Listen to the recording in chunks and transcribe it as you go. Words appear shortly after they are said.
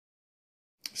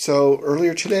So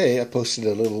earlier today I posted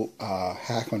a little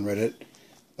hack on Reddit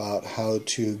about how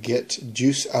to get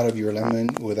juice out of your lemon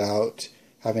without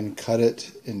having to cut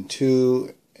it in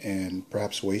two and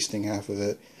perhaps wasting half of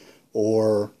it,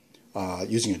 or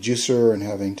using a juicer and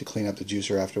having to clean up the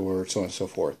juicer afterwards, so on and so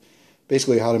forth.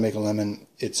 Basically how to make a lemon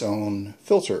its own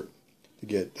filter to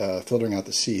get filtering out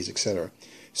the seeds, etc.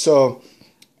 So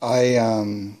a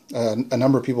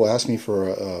number of people asked me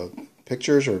for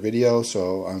pictures or video,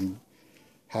 so I'm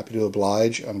happy to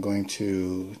oblige. I'm going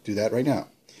to do that right now.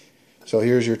 So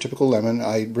here's your typical lemon.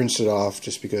 I rinsed it off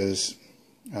just because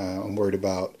I'm worried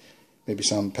about maybe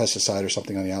some pesticide or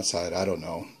something on the outside. I don't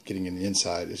know, getting in the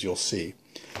inside, as you'll see.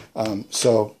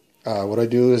 What I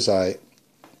do is I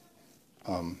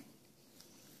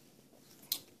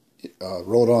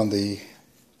roll it on the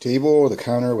table or the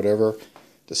counter, whatever.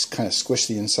 Just kind of squish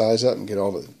the insides up and get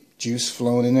all the juice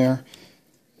flowing in there.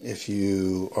 If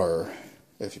you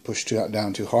push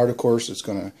down too hard, of course,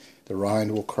 the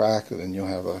rind will crack, and then you'll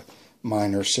have a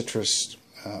minor citrus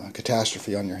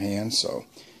catastrophe on your hands. So,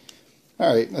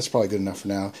 all right, that's probably good enough for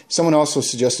now. Someone also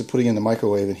suggested putting it in the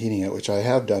microwave and heating it, which I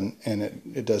have done, and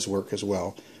it does work as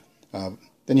well.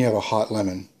 Then you have a hot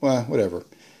lemon. Well, whatever.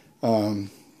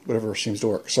 Whatever seems to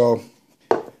work. So,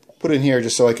 put it in here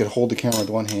just so I could hold the camera with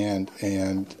one hand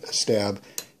and stab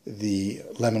the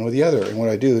lemon with the other. And what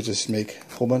I do is just make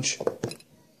a whole bunch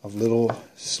of little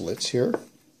slits here,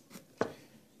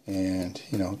 and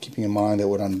keeping in mind that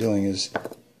what I'm doing is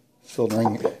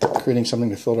creating something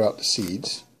to filter out the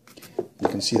seeds. You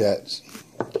can see that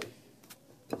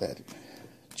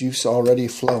juice already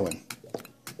flowing.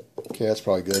 Okay, that's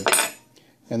probably good.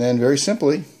 And then very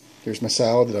simply, here's my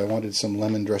salad that I wanted some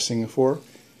lemon dressing for.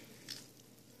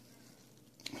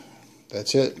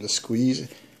 That's it. Just squeeze,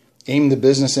 aim the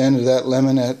business end of that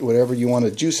lemon at whatever you want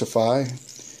to juicify,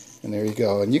 and there you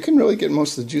go. And you can really get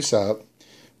most of the juice out,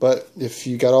 but if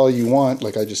you got all you want,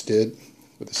 like I just did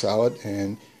with the salad,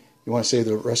 and you want to save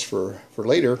the rest for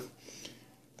later,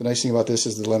 the nice thing about this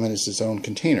is the lemon is its own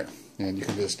container, and you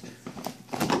can just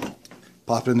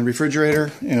pop it in the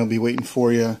refrigerator, and it'll be waiting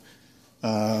for you,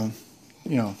 the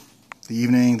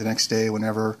evening, the next day,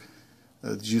 whenever.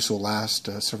 The juice will last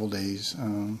several days,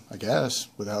 I guess,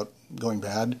 without going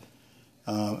bad.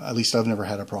 At least I've never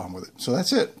had a problem with it. So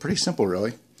that's it. Pretty simple,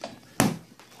 really.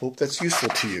 Hope that's useful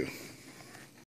to you.